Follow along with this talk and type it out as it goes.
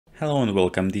Hello and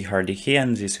welcome, Dihardy here.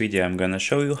 In this video I'm gonna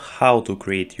show you how to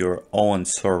create your own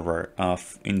server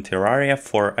in Terraria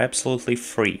for absolutely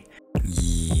free.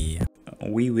 Yeah.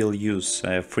 We will use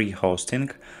free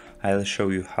hosting. I'll show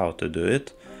you how to do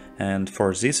it. And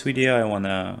for this video I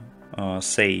wanna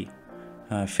say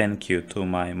thank you to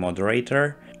my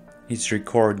moderator. He's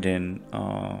recording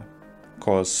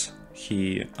cause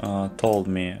he told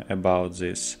me about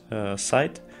this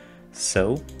site.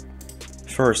 So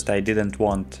first, I didn't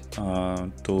want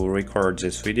to record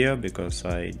this video because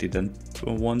I didn't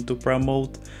want to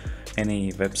promote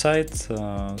any websites,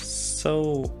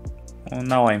 so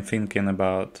now I'm thinking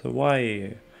about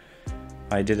why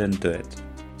I didn't do it.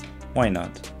 Why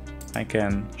not? I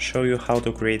can show you how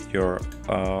to create your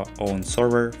own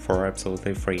server for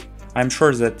absolutely free. I'm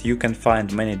sure that you can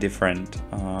find many different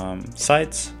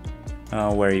sites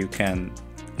where you can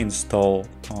install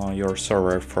your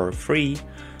server for free.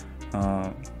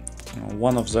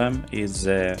 One of them is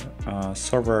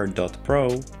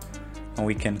server.pro.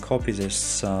 We can copy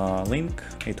this link,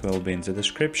 it will be in the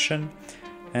description,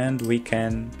 and we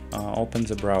can open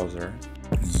the browser.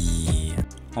 Yeah.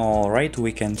 Alright,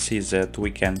 we can see that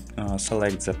we can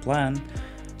select the plan.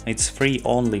 It's free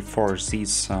only for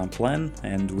this plan,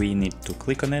 and we need to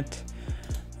click on it.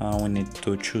 We need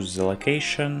to choose the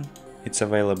location. It's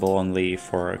available only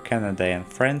for Canada and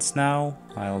France now.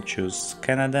 I'll choose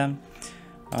Canada.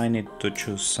 I need to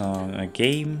choose a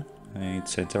game.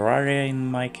 It's a Terraria in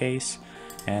my case,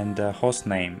 and a host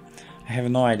name. I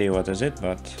have no idea what is it,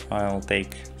 but I'll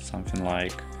take something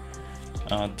like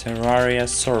Terraria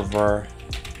server.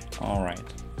 Alright,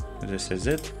 this is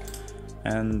it.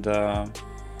 And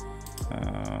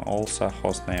also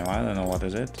host name, I don't know what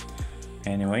is it.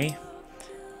 Anyway,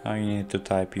 you need to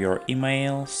type your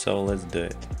email, so let's do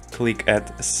it. Click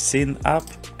at sign up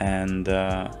and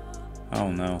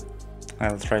oh no,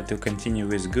 I'll try to continue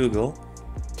with Google.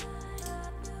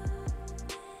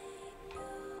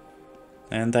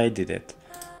 And I did it.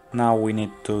 Now we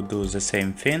need to do the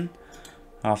same thing.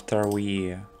 After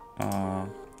we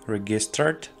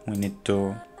registered, we need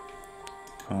to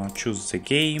choose the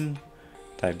game,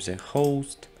 type the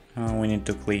host. We need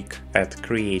to click at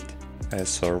create a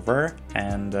server,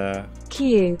 and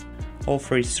queue. All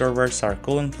three servers are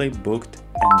currently booked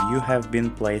and you have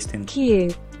been placed in queue.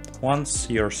 Once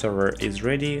your server is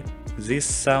ready, this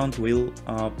sound will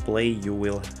play. You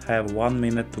will have 1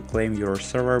 minute to claim your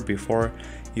server before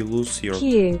you lose your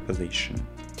queue. position.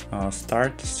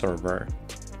 Start server.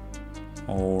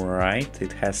 Alright,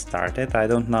 it has started. I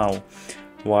don't know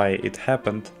why it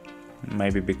happened.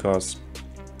 Maybe because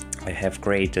I have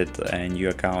created a new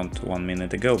account 1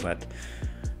 minute ago, but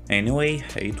anyway,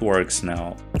 it works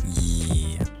now.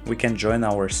 Yeah. We can join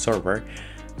our server.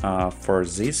 For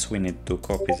this we need to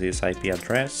copy this IP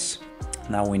address.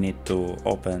 Now we need to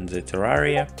open the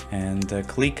Terraria and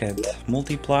click at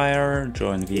multiplier,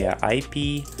 join via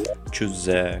IP, choose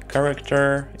the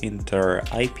character, enter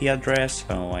IP address.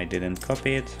 Oh, I didn't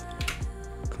copy it.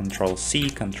 Control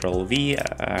C, Control V,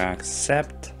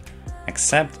 accept,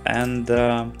 and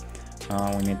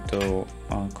we need to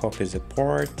copy the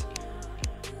port.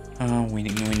 We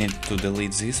need to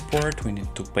delete this port. We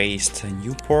need to paste a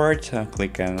new port.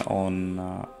 Click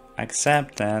on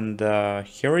accept, and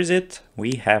here is it.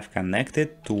 We have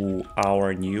connected to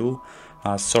our new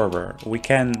server. We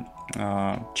can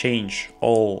change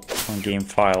all game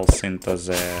files into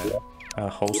the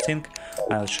hosting.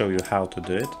 I'll show you how to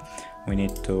do it. We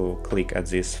need to click at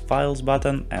this files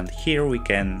button, and here we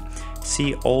can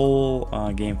see all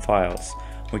game files.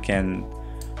 We can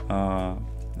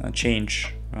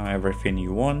change everything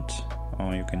you want.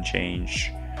 You can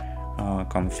change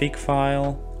config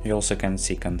file. You also can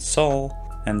see console,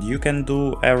 and you can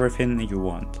do everything you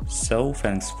want. So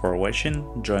thanks for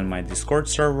watching. Join my Discord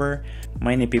server.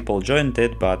 Many people joined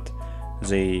it, but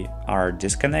they are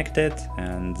disconnected,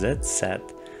 and that's sad.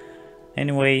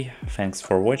 Anyway, thanks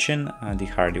for watching.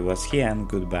 Dihardy was here, and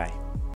goodbye.